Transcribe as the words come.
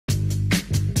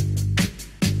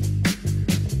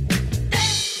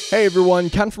Hey everyone,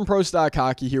 Ken from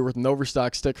ProStockHockey here with an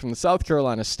overstock stick from the South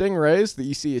Carolina Stingrays, the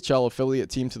ECHL affiliate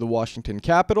team to the Washington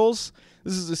Capitals.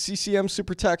 This is a CCM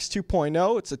SuperTex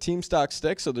 2.0. It's a team stock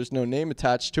stick, so there's no name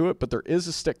attached to it, but there is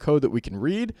a stick code that we can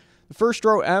read. The first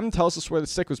row M tells us where the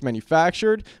stick was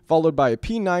manufactured, followed by a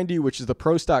P90, which is the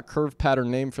ProStock curve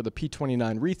pattern name for the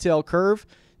P29 retail curve.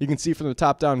 You can see from the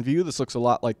top-down view, this looks a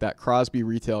lot like that Crosby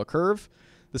retail curve.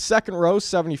 The second row,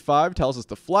 75, tells us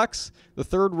the flex. The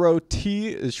third row, T,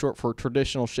 is short for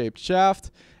traditional shaped shaft.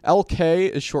 LK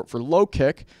is short for low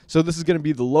kick. So this is going to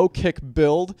be the low kick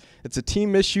build. It's a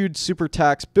team-issued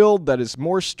SuperTex build that is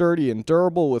more sturdy and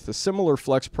durable with a similar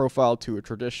flex profile to a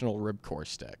traditional ribcore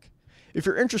stick. If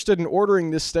you're interested in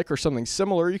ordering this stick or something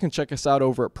similar, you can check us out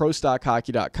over at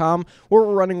ProStockHockey.com, where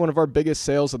we're running one of our biggest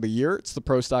sales of the year. It's the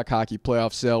Pro Stock Hockey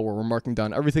Playoff Sale, where we're marking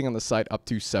down everything on the site up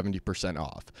to 70%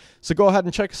 off. So go ahead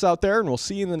and check us out there, and we'll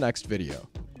see you in the next video.